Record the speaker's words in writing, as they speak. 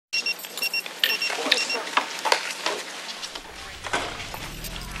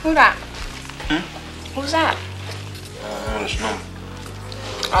Who that? Who's that? I don't know this number.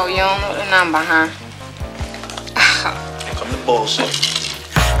 Oh, you don't know the number, huh? Here come the bullshit.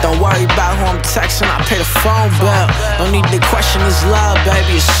 Don't worry about who I'm texting, I pay the phone bill. Don't need to question this love,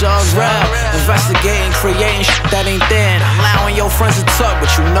 baby, it's so real. Investigating, creating shit that ain't there. Allowing your friends to talk, but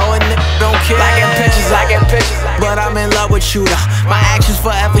you know it, don't care. Liking pictures, but I'm in love with you though. My actions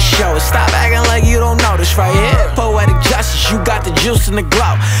forever show it. Stop acting like you don't know this right here. Poetic justice, you got the juice and the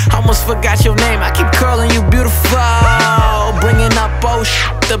glow. Almost forgot your name, I keep calling you beautiful. Bringing up old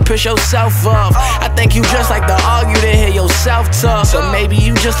shit to piss yourself off. I think you just like to argue to hear yourself talk. So maybe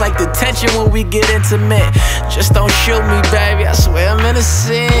you just like the tension when we get intimate. Just don't shoot me, baby, I swear I'm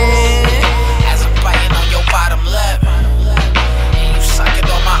innocent. As I'm biting on your bottom lip, and you sucking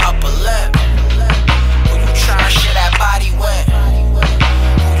on my upper lip. Who you tryna share that body with?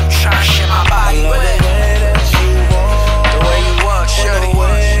 Who you tryna share my body with? The way you walk, shorty.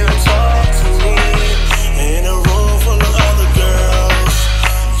 In a room full of other girls,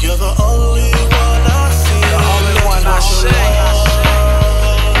 you're the only one I see. The only one I see.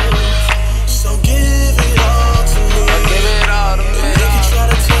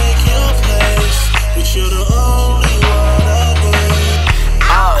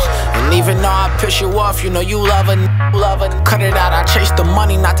 Even though I piss you off, you know you love it. Cut it out, I chase the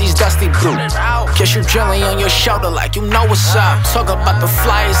money, not these dusty boots. Kiss you gently on your shoulder like you know what's up. Talk about the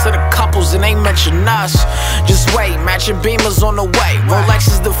flyers to the couples and ain't mention us. Just wait, matching Beamers on the way.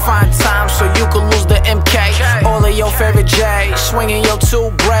 Rolexes define time so you can lose the MK. All of your favorite J's, swinging your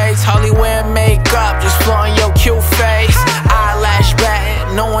two braids. Hardly wearing makeup, just flaunting your cute face. Eyelash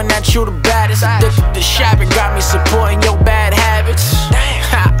batting, knowing that you the baddest. Addicted to shopping, got me supporting your bad habits.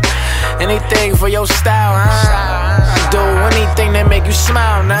 Anything for your style, huh? I do anything that make you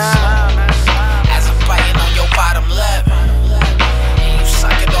smile now. As I'm biting on your bottom lip, and you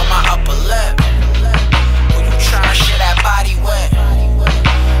sucking on my upper lip. Who you tryna share that body with?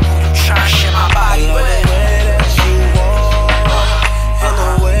 Who you tryna share my body with? And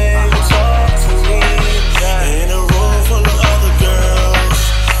the way you talk to me, in a room full of other girls,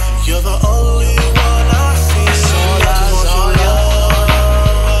 you're the only one I see.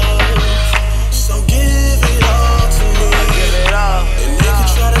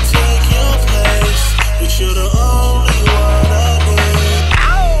 You're the only one I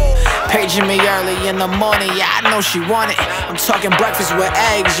need. Paging me early in the morning, yeah, I know she want it. I'm talking breakfast with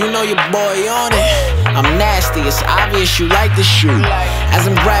eggs, you know your boy on it. I'm nasty, it's obvious you like the shoe. As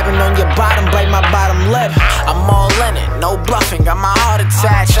I'm grabbing on your bottom, bite my bottom lip. I'm all in it, no bluffing, got my heart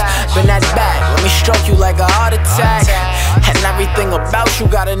attached. Been that bad, let me stroke you like a heart attack. And everything about you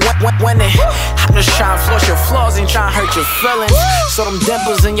gotta win it. I'm just trying to floss your flaws, ain't trying to hurt your feelings. So them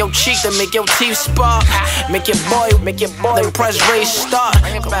dimples in your cheek that make your teeth spark. Make your boy, then press restart.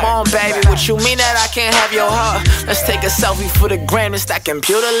 Come on, baby, what you mean that I can't have your heart? Let's take a selfie for the gram, it's that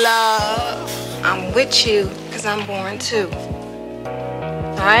computer love. I'm with you, cause I'm born too.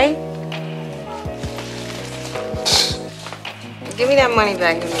 Alright? Give me that money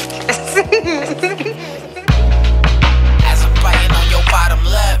back to me.